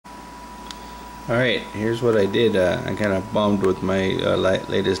Alright, here's what I did. I kind of bummed with my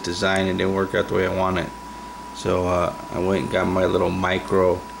latest design. It didn't work out the way I wanted. So I went and got my little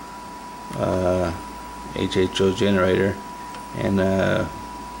micro HHO generator, and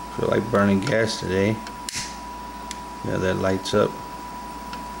feel like burning gas today. Yeah, that lights up.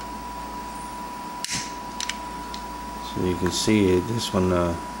 So you can see this one,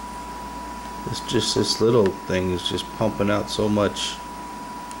 this little thing is just pumping out so much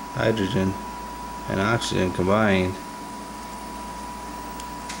hydrogen and oxygen combined.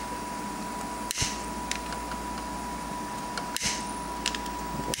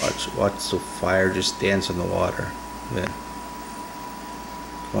 Watch the fire just dance on the water. Yeah.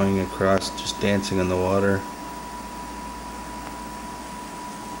 Going across, just dancing on the water.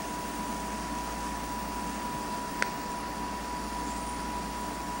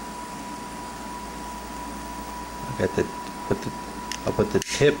 I'll put the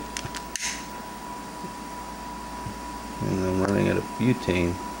tip, and I'm running out of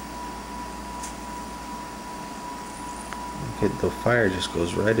butane. Okay, the fire just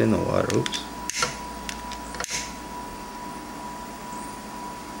goes right in the water. Oops.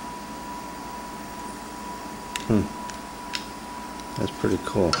 That's pretty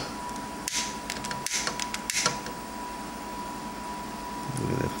cool.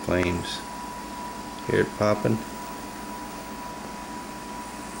 Look at the flames. Hear it popping?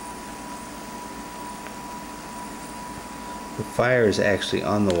 The fire is actually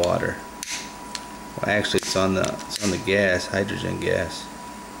on the water. Well, actually, it's on the gas, hydrogen gas.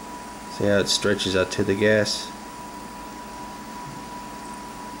 See how it stretches out to the gas?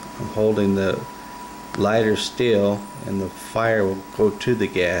 I'm holding the lighter still, and the fire will go to the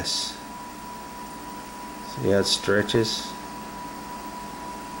gas. See how it stretches?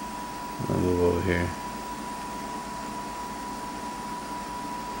 I'll move over here.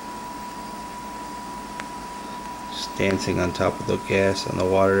 Just dancing on top of the gas on the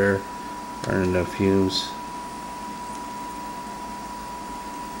water, burning the fumes.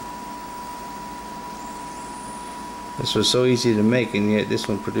 This was so easy to make, and yet this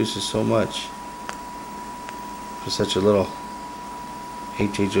one produces so much for such a little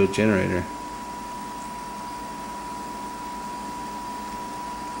HHO generator.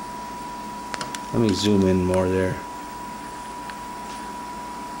 Let me zoom in more there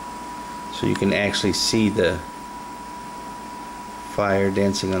so you can actually see the fire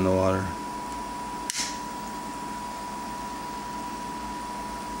dancing on the water.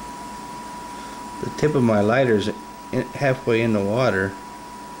 The tip of my lighter is halfway in the water.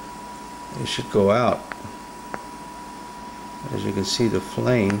 It should go out. As you can see, the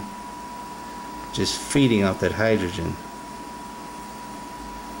flame just feeding off that hydrogen.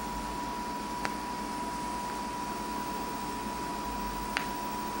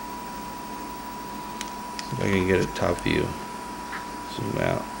 See if I can get a top view. Zoom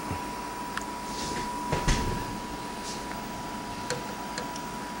out.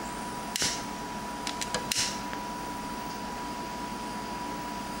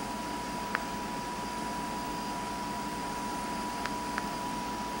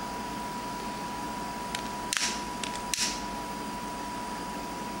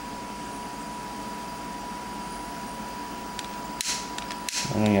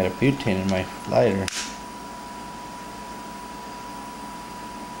 I got a butane in my lighter.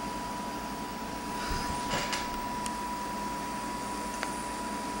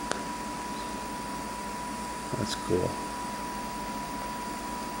 That's cool.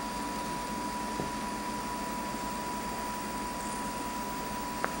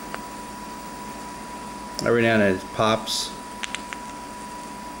 Every now and then it pops.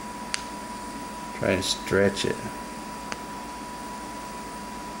 Try to stretch it.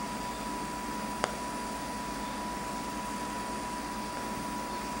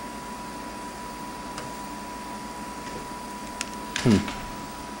 You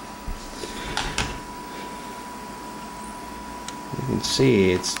can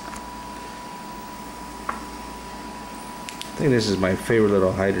see I think this is my favorite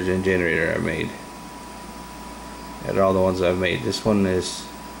little hydrogen generator I've made. Out of all the ones I've made, this one is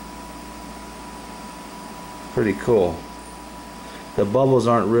pretty cool. The bubbles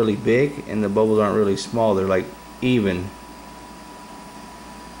aren't really big and the bubbles aren't really small. They're like even.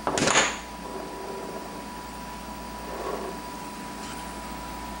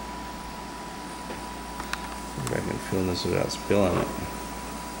 I can film this without spilling it.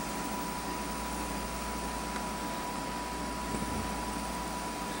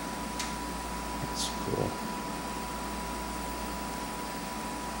 That's cool.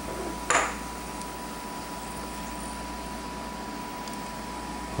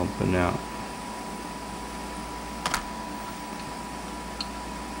 Pumping out.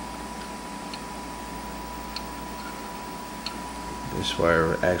 This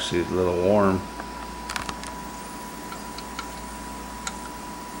wire actually is a little warm.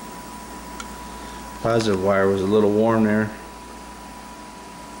 Positive wire was a little warm there.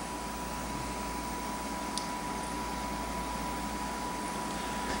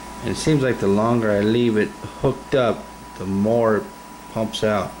 And it seems like the longer I leave it hooked up, the more it pumps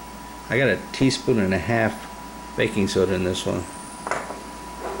out. I got a teaspoon and a half baking soda in this one.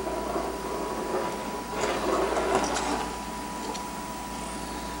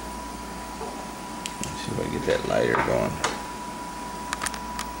 Let's see if I can get that lighter going.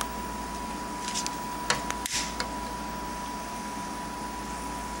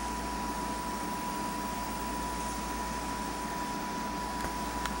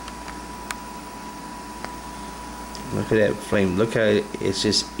 Look at that flame. Look how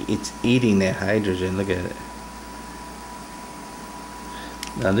it's eating that hydrogen. Look at it.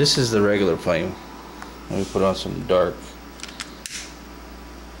 Now this is the regular flame. Let me put on some dark.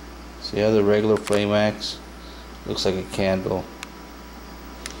 See how the regular flame acts? Looks like a candle.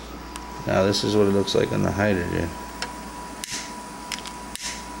 Now this is what it looks like on the hydrogen.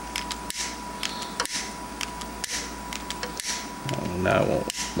 Oh, now it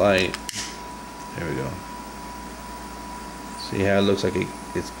won't light. There we go. See how it looks like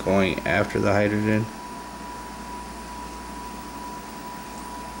it's going after the hydrogen?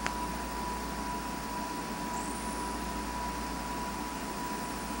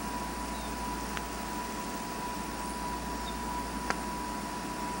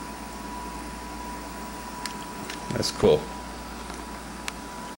 That's cool.